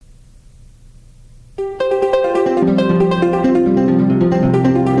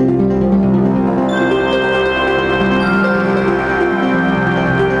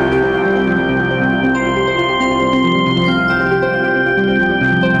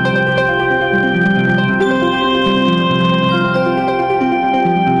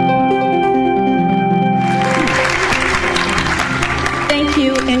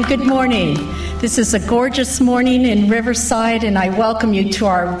Good morning. This is a gorgeous morning in Riverside, and I welcome you to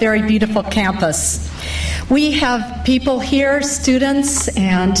our very beautiful campus. We have people here, students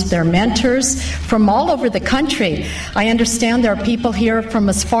and their mentors from all over the country. I understand there are people here from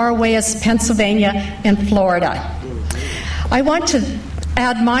as far away as Pennsylvania and Florida. I want to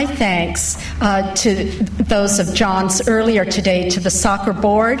add my thanks to those of John's earlier today, to the soccer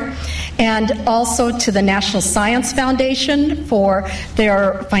board, and also to the National Science Foundation for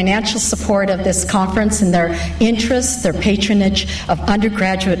their financial support of this conference and their interest, their patronage of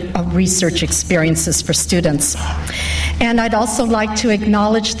undergraduate research experiences for students. And I'd also like to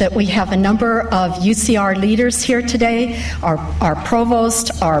acknowledge that we have a number of UCR leaders here today, our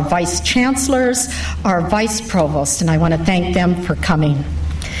provost, our vice chancellors, our vice provost, and I want to thank them for coming.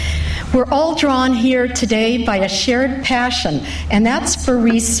 We're all drawn here today by a shared passion, and that's for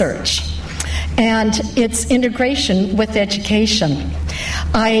research and its integration with education.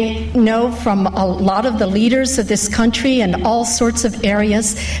 I know from a lot of the leaders of this country in all sorts of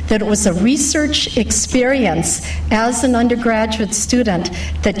areas that it was a research experience as an undergraduate student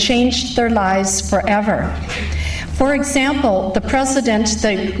that changed their lives forever. For example,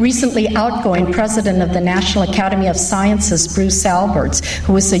 the recently outgoing president of the National Academy of Sciences, Bruce Alberts,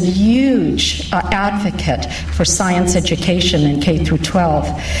 who was a huge advocate for science education in K through 12,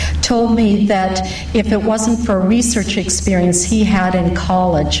 told me that if it wasn't for a research experience he had in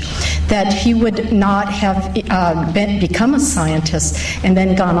college, that he would not have become a scientist and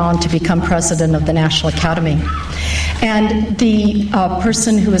then gone on to become president of the National Academy. And the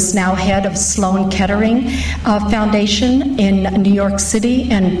person who is now head of Sloan Kettering Foundation in New York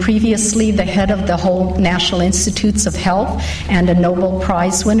City, and previously the head of the whole National Institutes of Health and a Nobel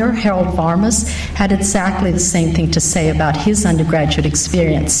Prize winner, Harold Varmus, had exactly the same thing to say about his undergraduate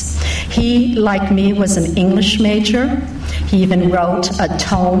experience. He, like me, was an English major. He even wrote a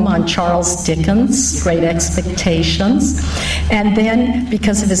tome on Charles Dickens, Great Expectations, and then,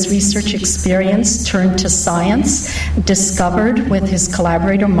 because of his research experience, turned to science, discovered with his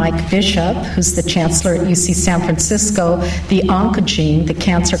collaborator Mike Bishop, who's the chancellor at UC San Francisco, the oncogene, the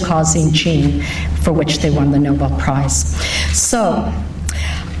cancer-causing gene, for which they won the Nobel Prize. So,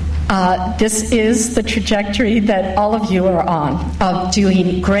 this is the trajectory that all of you are on, of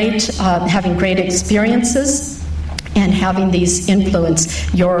doing great, having great experiences, and having these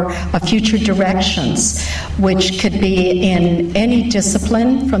influence your future directions, which could be in any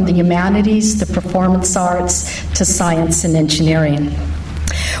discipline, from the humanities, the performance arts, to science and engineering.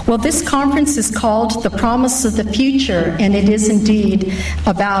 Well, this conference is called The Promise of the Future, and it is indeed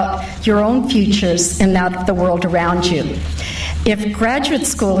about your own futures and that of the world around you. If graduate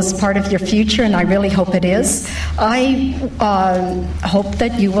school is part of your future, and I really hope it is, I hope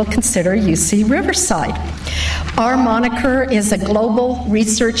that you will consider UC Riverside. Our moniker is a global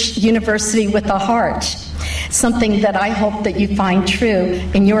research university with a heart, something that I hope that you find true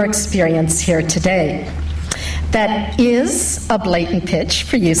in your experience here today. That is a blatant pitch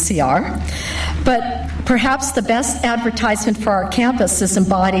for UCR, but perhaps the best advertisement for our campus is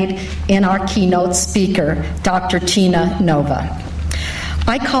embodied in our keynote speaker, Dr. Tina Nova.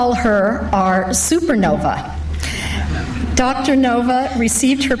 I call her our supernova. Dr. Nova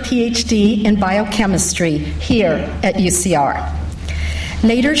received her PhD in biochemistry here at UCR.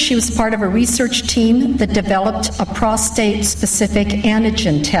 Later, she was part of a research team that developed a prostate-specific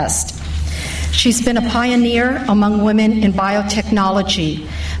antigen test. She's been a pioneer among women in biotechnology,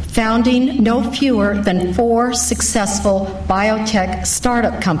 founding no fewer than 4 successful biotech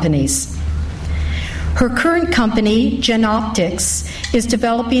startup companies. Her current company, Genoptix, is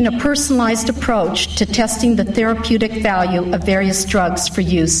developing a personalized approach to testing the therapeutic value of various drugs for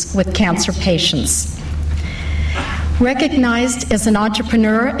use with cancer patients. Recognized as an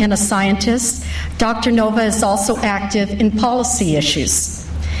entrepreneur and a scientist, Dr. Nova is also active in policy issues.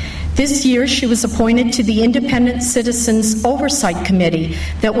 This year, she was appointed to the Independent Citizens Oversight Committee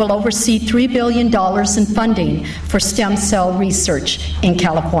that will oversee $3 billion in funding for stem cell research in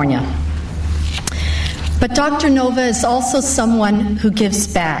California. But Dr. Nova is also someone who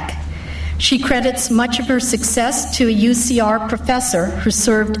gives back. She credits much of her success to a UCR professor who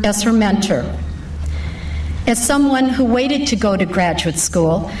served as her mentor. As someone who waited to go to graduate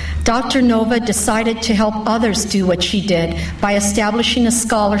school, Dr. Nova decided to help others do what she did by establishing a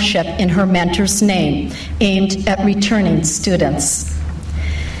scholarship in her mentor's name aimed at returning students.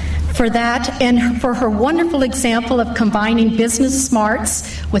 For that, and for her wonderful example of combining business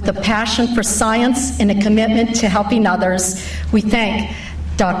smarts with a passion for science and a commitment to helping others, we thank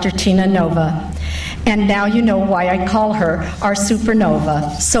Dr. Tina Nova. And now you know why I call her our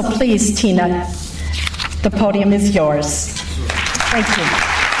supernova. So please, Tina, the podium is yours. Thank you.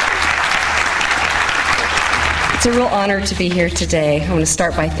 It's a real honor to be here today. I want to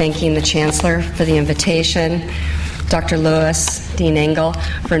start by thanking the Chancellor for the invitation, Dr. Lewis, Dean Engel,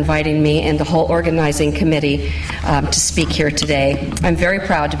 for inviting me and the whole organizing committee to speak here today. I'm very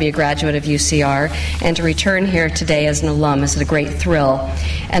proud to be a graduate of UCR, and to return here today as an alum is a great thrill.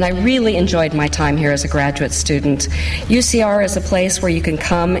 And I really enjoyed my time here as a graduate student. UCR is a place where you can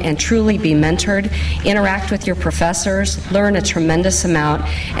come and truly be mentored, interact with your professors, learn a tremendous amount,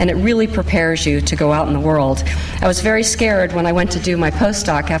 and it really prepares you to go out in the world. I was very scared when I went to do my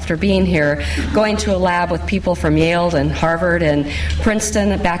postdoc after being here, going to a lab with people from Yale and Harvard and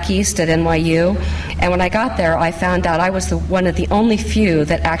Princeton back east at NYU. And when I got there, I found out I was one of the only few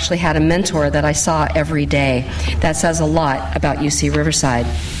that actually had a mentor that I saw every day. That says a lot about UC Riverside.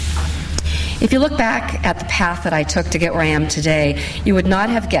 If you look back at the path that I took to get where I am today, you would not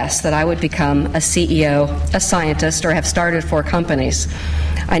have guessed that I would become a CEO, a scientist, or have started 4 companies.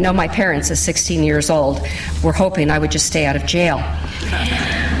 I know my parents, at 16 years old, were hoping I would just stay out of jail.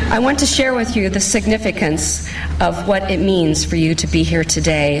 I want to share with you the significance of what it means for you to be here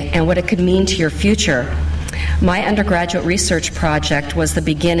today and what it could mean to your future. My undergraduate research project was the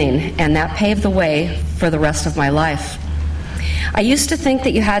beginning, and that paved the way for the rest of my life. I used to think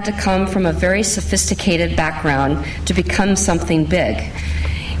that you had to come from a very sophisticated background to become something big.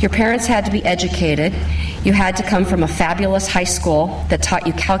 Your parents had to be educated. You had to come from a fabulous high school that taught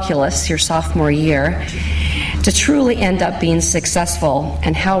you calculus your sophomore year to truly end up being successful,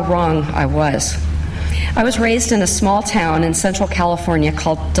 and how wrong I was. I was raised in a small town in Central California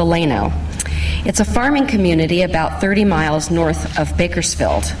called Delano. It's a farming community about 30 miles north of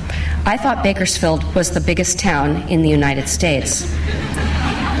Bakersfield. I thought Bakersfield was the biggest town in the United States.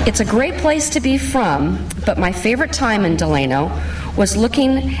 It's a great place to be from, but my favorite time in Delano was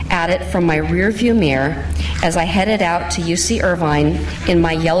looking at it from my rearview mirror as I headed out to UC Irvine in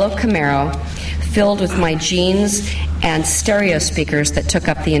my yellow Camaro, filled with my jeans and stereo speakers that took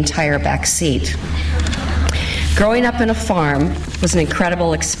up the entire back seat. Growing up in a farm was an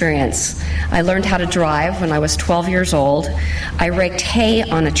incredible experience. I learned how to drive when I was 12 years old. I raked hay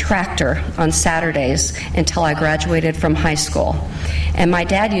on a tractor on Saturdays until I graduated from high school. And my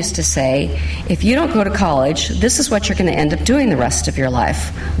dad used to say, if you don't go to college, this is what you're going to end up doing the rest of your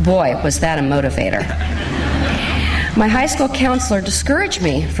life. Boy, was that a motivator. My high school counselor discouraged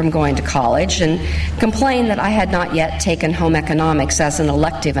me from going to college and complained that I had not yet taken home economics as an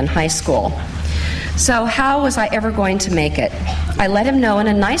elective in high school. So how was I ever going to make it? I let him know in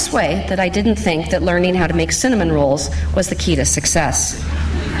a nice way that I didn't think that learning how to make cinnamon rolls was the key to success.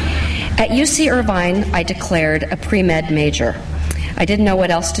 At UC Irvine, I declared a pre-med major. I didn't know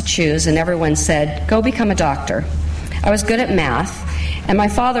what else to choose, and everyone said, go become a doctor. I was good at math, and my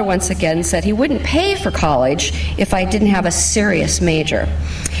father once again said he wouldn't pay for college if I didn't have a serious major.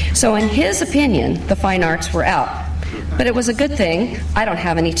 So in his opinion, the fine arts were out. But it was a good thing. I don't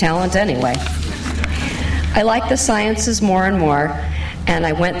have any talent anyway. I liked the sciences more and more, and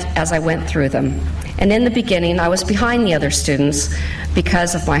I went through them. And in the beginning, I was behind the other students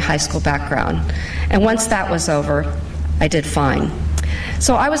because of my high school background. And once that was over, I did fine.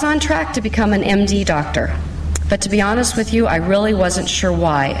 So I was on track to become an MD doctor. But to be honest with you, I really wasn't sure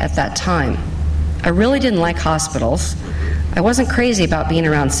why at that time. I really didn't like hospitals. I wasn't crazy about being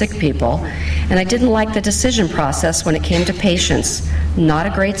around sick people, and I didn't like the decision process when it came to patients. Not a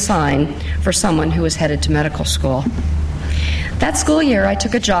great sign for someone who was headed to medical school. That school year, I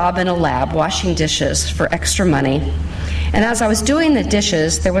took a job in a lab washing dishes for extra money. And as I was doing the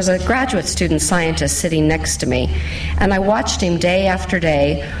dishes, there was a graduate student scientist sitting next to me. And I watched him day after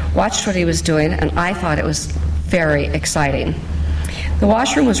day, watched what he was doing, and I thought it was very exciting. The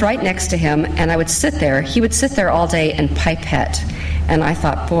washroom was right next to him, and I would sit there. He would sit there all day and pipette. And I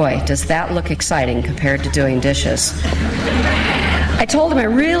thought, boy, does that look exciting compared to doing dishes. I told him I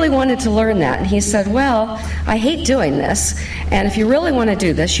really wanted to learn that, and he said, well, I hate doing this, and if you really want to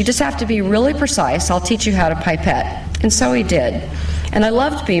do this, you just have to be really precise. I'll teach you how to pipette. And so he did. And I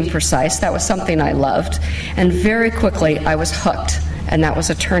loved being precise. That was something I loved. And very quickly, I was hooked, and that was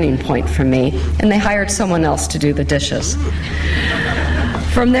a turning point for me, and they hired someone else to do the dishes.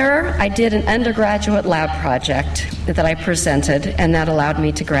 From there, I did an undergraduate lab project that I presented, and that allowed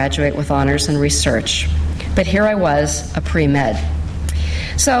me to graduate with honors in research. But here I was, a pre-med.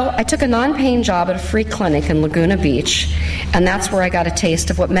 So I took a non-paying job at a free clinic in Laguna Beach, and that's where I got a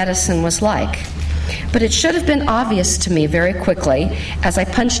taste of what medicine was like. But it should have been obvious to me very quickly as I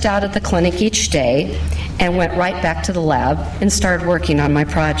punched out at the clinic each day and went right back to the lab and started working on my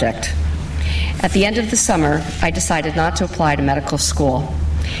project. At the end of the summer, I decided not to apply to medical school,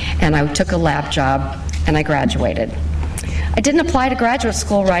 and I took a lab job and I graduated. I didn't apply to graduate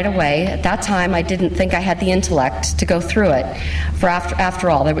school right away. At that time, I didn't think I had the intellect to go through it. For after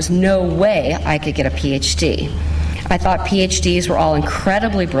all, there was no way I could get a PhD. I thought PhDs were all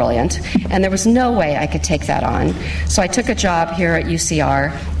incredibly brilliant, and there was no way I could take that on. So I took a job here at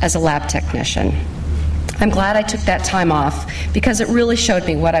UCR as a lab technician. I'm glad I took that time off because it really showed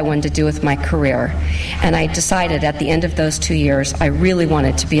me what I wanted to do with my career. And I decided at the end of those 2 years, I really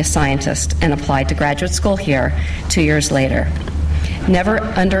wanted to be a scientist and applied to graduate school here 2 years later. Never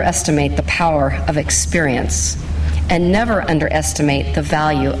underestimate the power of experience, and never underestimate the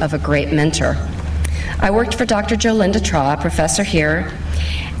value of a great mentor. I worked for Dr. Jolinda Traw, a professor here,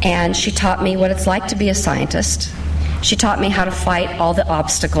 and she taught me what it's like to be a scientist. She taught me how to fight all the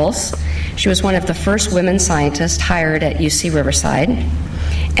obstacles. She was one of the first women scientists hired at UC Riverside,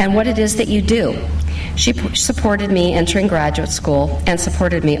 and what it is that you do. She supported me entering graduate school and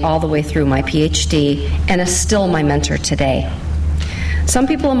supported me all the way through my PhD, and is still my mentor today. Some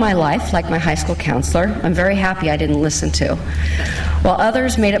people in my life, like my high school counselor, I'm very happy I didn't listen to, while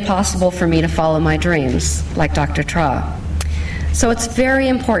others made it possible for me to follow my dreams, like Dr. Traw. So it's very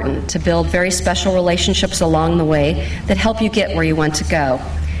important to build very special relationships along the way that help you get where you want to go.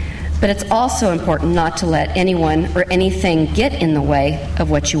 But it's also important not to let anyone or anything get in the way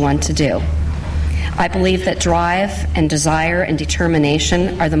of what you want to do. I believe that drive and desire and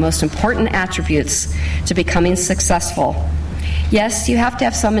determination are the most important attributes to becoming successful. Yes, you have to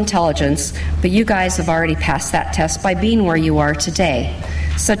have some intelligence, but you guys have already passed that test by being where you are today.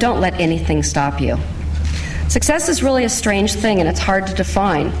 So don't let anything stop you. Success is really a strange thing, and it's hard to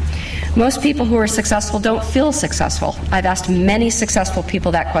define. Most people who are successful don't feel successful. I've asked many successful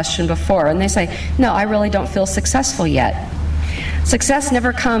people that question before, and they say, no, I really don't feel successful yet. Success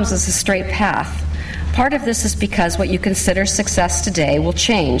never comes as a straight path. Part of this is because what you consider success today will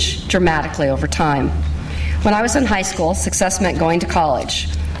change dramatically over time. When I was in high school, success meant going to college.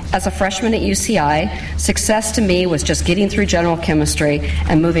 As a freshman at UCI, success to me was just getting through general chemistry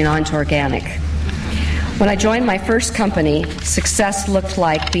and moving on to organic. When I joined my first company, success looked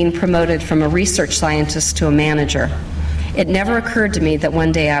like being promoted from a research scientist to a manager. It never occurred to me that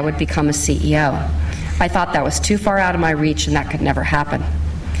one day I would become a CEO. I thought that was too far out of my reach and that could never happen.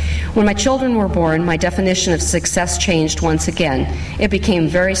 When my children were born, my definition of success changed once again. It became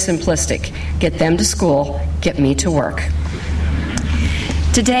very simplistic. Get them to school, get me to work.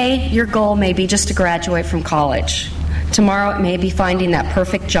 Today, your goal may be just to graduate from college. Tomorrow, it may be finding that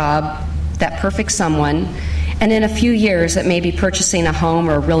perfect job, that perfect someone, and in a few years it may be purchasing a home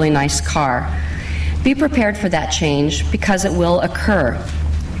or a really nice car. Be prepared for that change because it will occur.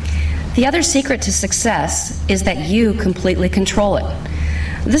 The other secret to success is that you completely control it.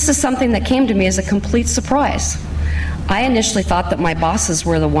 This is something that came to me as a complete surprise. I initially thought that my bosses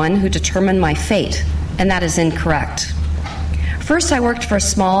were the one who determined my fate, and that is incorrect. First, I worked for a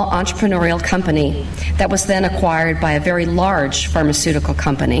small entrepreneurial company that was then acquired by a very large pharmaceutical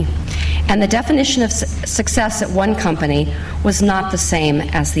company. And the definition of success at one company was not the same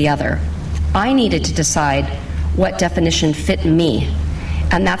as the other. I needed to decide what definition fit me,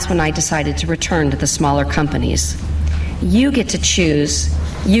 and that's when I decided to return to the smaller companies. You get to choose,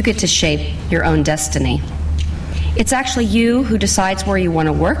 you get to shape your own destiny. It's actually you who decides where you want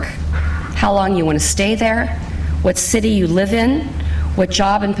to work, how long you want to stay there, what city you live in, what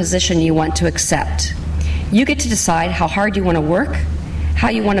job and position you want to accept. You get to decide how hard you want to work, how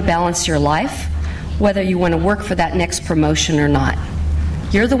you want to balance your life, whether you want to work for that next promotion or not.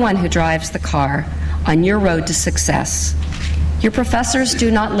 You're the one who drives the car on your road to success. Your professors do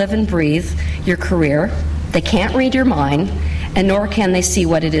not live and breathe your career. They can't read your mind, and nor can they see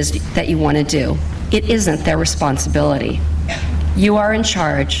what it is that you want to do. It isn't their responsibility. You are in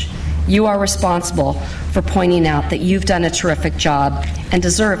charge. You are responsible for pointing out that you've done a terrific job and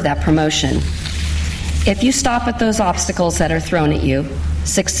deserve that promotion. If you stop at those obstacles that are thrown at you,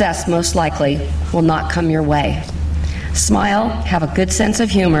 success most likely will not come your way. Smile, have a good sense of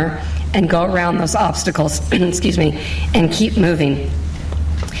humor, and go around those obstacles, and keep moving.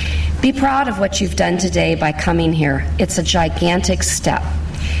 Be proud of what you've done today by coming here. It's a gigantic step.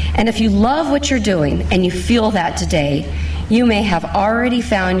 And if you love what you're doing and you feel that today, You may have already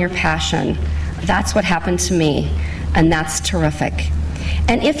found your passion. That's what happened to me, and that's terrific.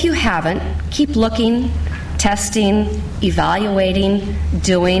 And if you haven't, keep looking, testing, evaluating,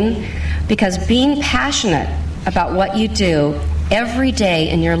 doing, because being passionate about what you do every day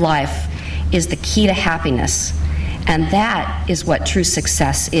in your life is the key to happiness. And that is what true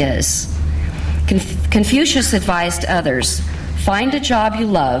success is. Confucius advised others, find a job you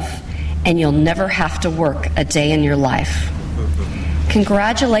love, and you'll never have to work a day in your life.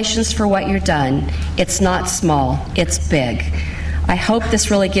 Congratulations for what you've done. It's not small, it's big. I hope this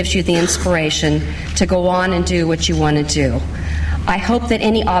really gives you the inspiration to go on and do what you want to do. I hope that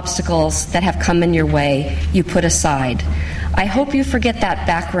any obstacles that have come in your way, you put aside. I hope you forget that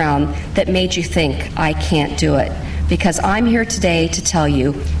background that made you think, I can't do it. Because I'm here today to tell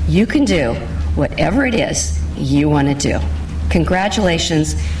you, you can do whatever it is you want to do.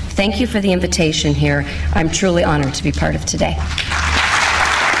 Congratulations. Thank you for the invitation here. I'm truly honored to be part of today.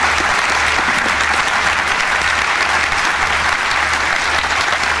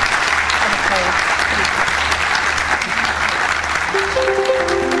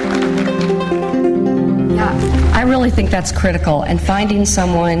 I really think that's critical, and finding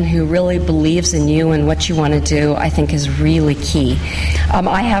someone who really believes in you and what you want to do, I think, is really key.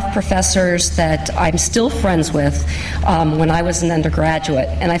 I have professors that I'm still friends with when I was an undergraduate,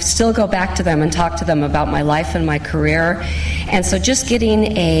 and I still go back to them and talk to them about my life and my career. And so just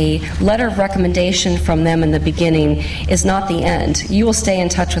getting a letter of recommendation from them in the beginning is not the end. You will stay in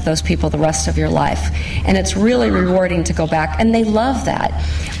touch with those people the rest of your life, and it's really rewarding to go back, and they love that.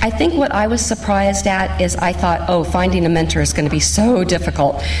 I think what I was surprised at is I thought, finding a mentor is going to be so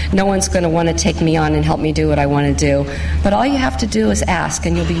difficult. No one's going to want to take me on and help me do what I want to do. But all you have to do is ask,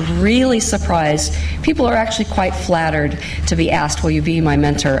 and you'll be really surprised. People are actually quite flattered to be asked, will you be my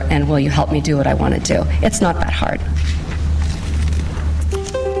mentor, and will you help me do what I want to do? It's not that hard.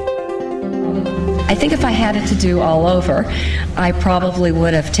 I think if I had it to do all over, I probably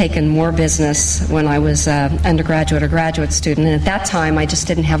would have taken more business when I was an undergraduate or graduate student. And at that time, I just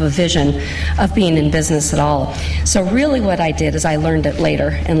didn't have a vision of being in business at all. So really what I did is I learned it later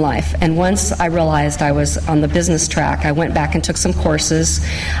in life. And once I realized I was on the business track, I went back and took some courses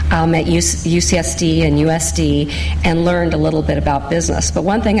at UCSD and USD and learned a little bit about business. But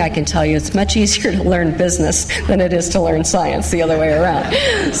one thing I can tell you, it's much easier to learn business than it is to learn science, the other way around.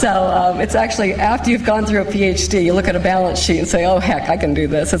 So it's actually, after you've gone through a PhD, you look at a balance sheet and say, oh, heck, I can do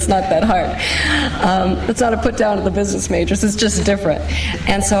this. It's not that hard. It's not a put down to the business majors. It's just different.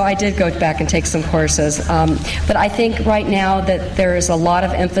 And so I did go back and take some courses. But I think right now that there is a lot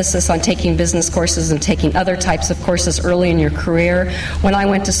of emphasis on taking business courses and taking other types of courses early in your career. When I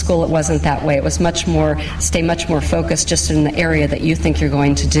went to school, it wasn't that way. It was stay much more focused just in the area that you think you're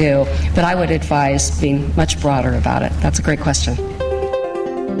going to do. But I would advise being much broader about it. That's a great question.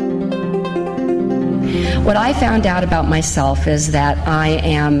 What I found out about myself is that I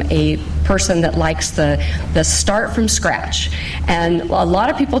am a person that likes the start from scratch. And a lot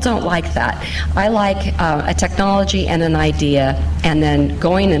of people don't like that. I like a technology and an idea, and then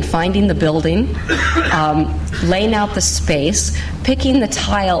going and finding the building, laying out the space, picking the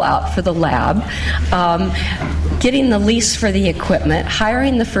tile out for the lab, getting the lease for the equipment,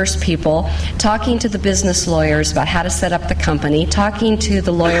 hiring the first people, talking to the business lawyers about how to set up the company, talking to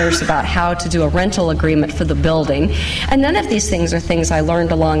the lawyers about how to do a rental agreement for the building. And none of these things are things I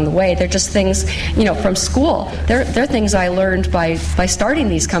learned along the way. They're just things, from school. They're things I learned by starting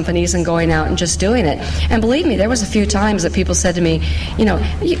these companies and going out and just doing it. And believe me, there was a few times that people said to me,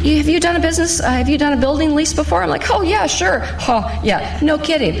 have you done a business, have you done a building lease before? I'm like, oh, yeah, sure. Oh, yeah, no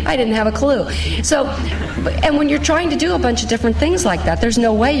kidding. I didn't have a clue. So, and when you're trying to do a bunch of different things like that, there's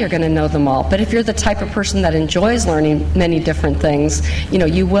no way you're going to know them all. But if you're the type of person that enjoys learning many different things,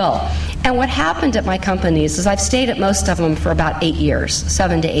 you will. And what happened at my companies is I've stayed at most of them for about 8 years,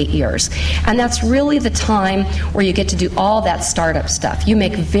 7 to 8 years. And that's really the time where you get to do all that startup stuff. You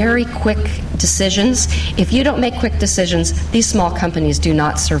make very quick decisions. If you don't make quick decisions, these small companies do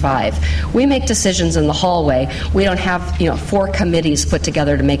not survive. We make decisions in the hallway. We don't have, 4 committees put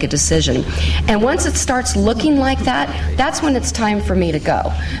together to make a decision. And once it starts looking like that, that's when it's time for me to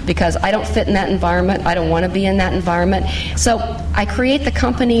go, because I don't fit in that environment. I don't want to be in that environment. So I create the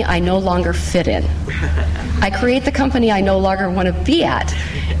company I no longer fit in. I create the company I no longer want to be at,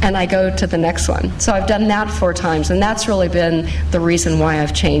 and I go to the next one. So I've done that 4 times, and that's really been the reason why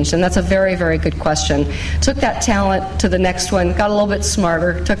I've changed. And that's a very, very good question. Took that talent to the next one, got a little bit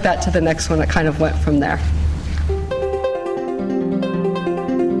smarter, took that to the next one. It kind of went from there.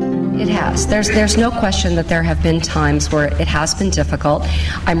 It has. There's no question that there have been times where it has been difficult.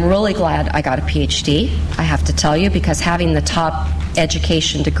 I'm really glad I got a PhD, I have to tell you, because having the top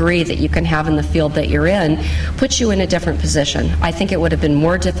education degree that you can have in the field that you're in puts you in a different position. I think it would have been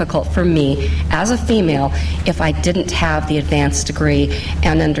more difficult for me as a female if I didn't have the advanced degree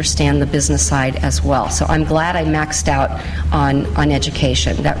and understand the business side as well. So I'm glad I maxed out on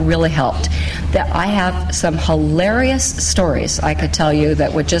education. That really helped. That I have some hilarious stories I could tell you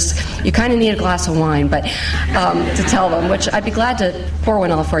that would just, you kind of need a glass of wine, but to tell them, which I'd be glad to pour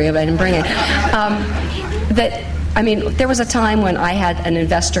one out for you, but I didn't bring it. There was a time when I had an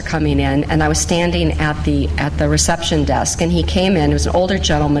investor coming in, and I was standing at the reception desk, and he came in. He was an older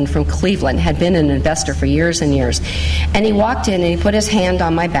gentleman from Cleveland, had been an investor for years and years. And he walked in, and he put his hand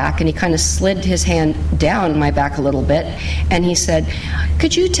on my back, and he kind of slid his hand down my back a little bit, and he said,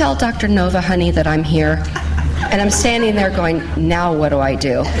 "Could you tell Dr. Nova, honey, that I'm here?" And I'm standing there going, "Now what do I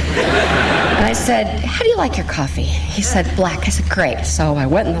do?" And I said, "How do you like your coffee?" He said, "Black." I said, "Great." So I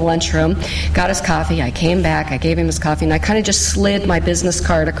went in the lunchroom, got his coffee, I came back, I gave him his coffee, and I kind of just slid my business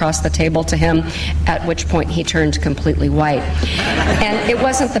card across the table to him, at which point he turned completely white. And it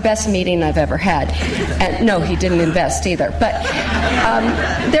wasn't the best meeting I've ever had. And no, he didn't invest either. But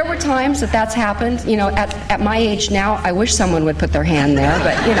there were times that that's happened. You know, at my age now, I wish someone would put their hand there,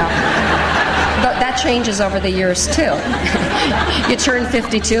 but, you know. But that changes over the years, too. You turn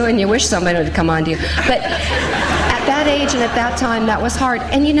 52 and you wish somebody would come on to you. But at that age and at that time, that was hard.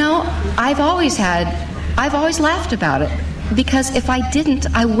 And, you know, I've always laughed about it, because if I didn't,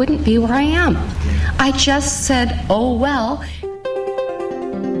 I wouldn't be where I am. I just said, oh, well.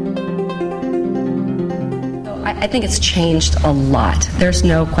 I think it's changed a lot. There's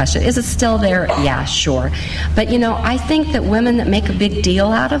no question. Is it still there? Yeah, sure. But, you know, I think that women that make a big deal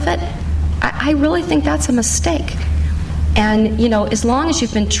out of it, I really think that's a mistake. And, you know, as long as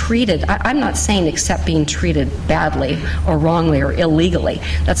you've been treated, I'm not saying except being treated badly or wrongly or illegally.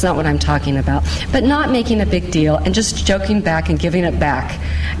 That's not what I'm talking about. But not making a big deal and just joking back and giving it back,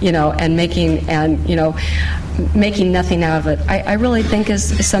 you know, and making nothing out of it, I really think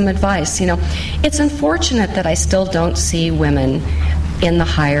is some advice. You know, it's unfortunate that I still don't see women in the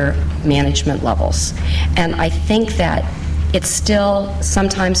higher management levels. And I think that it's still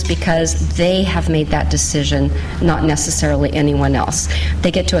sometimes because they have made that decision, not necessarily anyone else.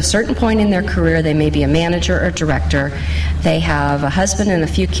 They get to a certain point in their career, they may be a manager or director, they have a husband and a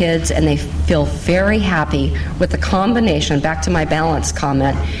few kids, and they feel very happy with the combination, back to my balance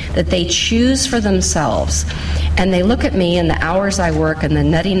comment, that they choose for themselves. And they look at me and the hours I work and the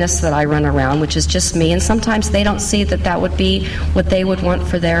nuttiness that I run around, which is just me, and sometimes they don't see that that would be what they would want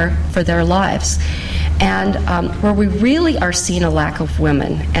for their lives. And where we really are seeing a lack of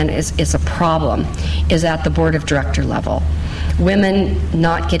women, and is a problem, is at the board of director level. Women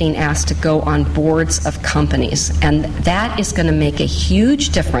not getting asked to go on boards of companies. And that is going to make a huge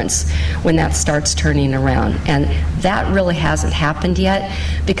difference when that starts turning around. And that really hasn't happened yet,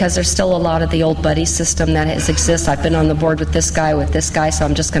 because there's still a lot of the old buddy system that exists. I've been on the board with this guy, so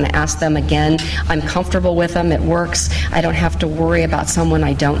I'm just going to ask them again. I'm comfortable with them. It works. I don't have to worry about someone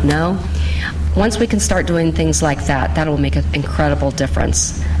I don't know. Once we can start doing things like that, that will make an incredible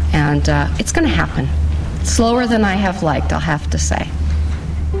difference. And it's going to happen. Slower than I have liked, I'll have to say.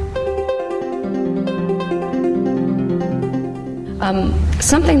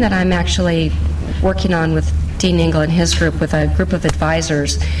 Something that I'm actually working on with Dean Engel and his group, with a group of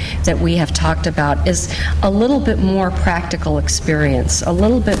advisors that we have talked about, is a little bit more practical experience, a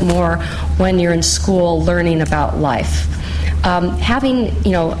little bit more when you're in school learning about life.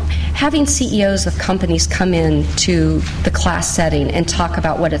 Having CEOs of companies come in to the class setting and talk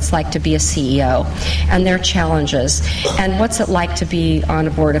about what it's like to be a CEO and their challenges, and what's it like to be on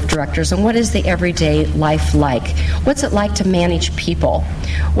a board of directors, and what is the everyday life like? What's it like to manage people?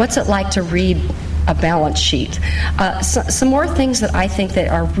 What's it like to read a balance sheet? Some more things that I think that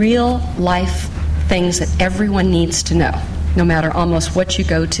are real life things that everyone needs to know, no matter almost what you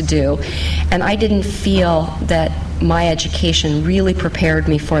go to do. And I didn't feel that my education really prepared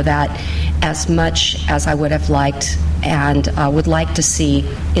me for that as much as I would have liked and would like to see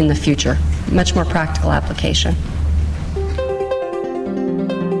in the future. Much more practical application.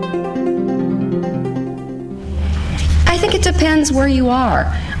 I think it depends where you are.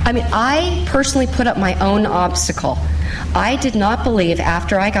 I mean, I personally put up my own obstacle. I did not believe,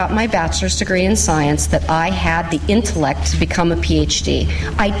 after I got my bachelor's degree in science, that I had the intellect to become a PhD.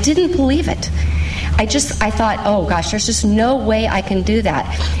 I didn't believe it. I thought, oh gosh, there's just no way I can do that.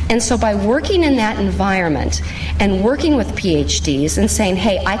 And so by working in that environment and working with PhDs and saying,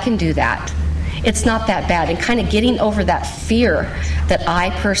 hey, I can do that, it's not that bad. And kind of getting over that fear that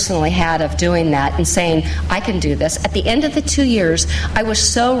I personally had of doing that and saying, I can do this. At the end of the 2 years, I was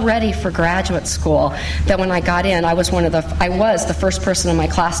so ready for graduate school that when I got in, I was the first person in my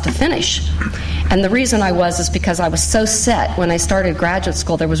class to finish. And the reason I was is because I was so set when I started graduate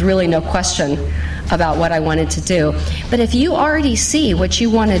school, there was really no question about what I wanted to do. But if you already see what you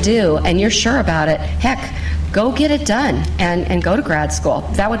want to do and you're sure about it, heck, go get it done and go to grad school.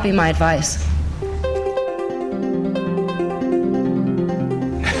 That would be my advice.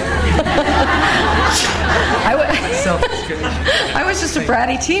 I was just a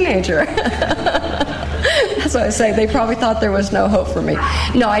bratty teenager. That's what I say. They probably thought there was no hope for me.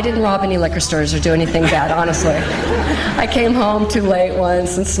 No, I didn't rob any liquor stores or do anything bad, honestly. I came home too late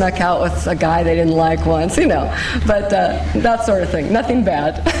once and snuck out with a guy they didn't like once, But that sort of thing. Nothing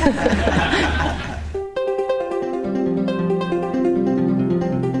bad.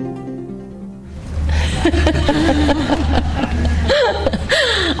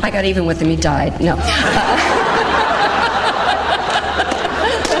 I got even with him. He died. No.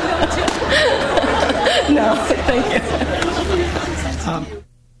 No, thank you.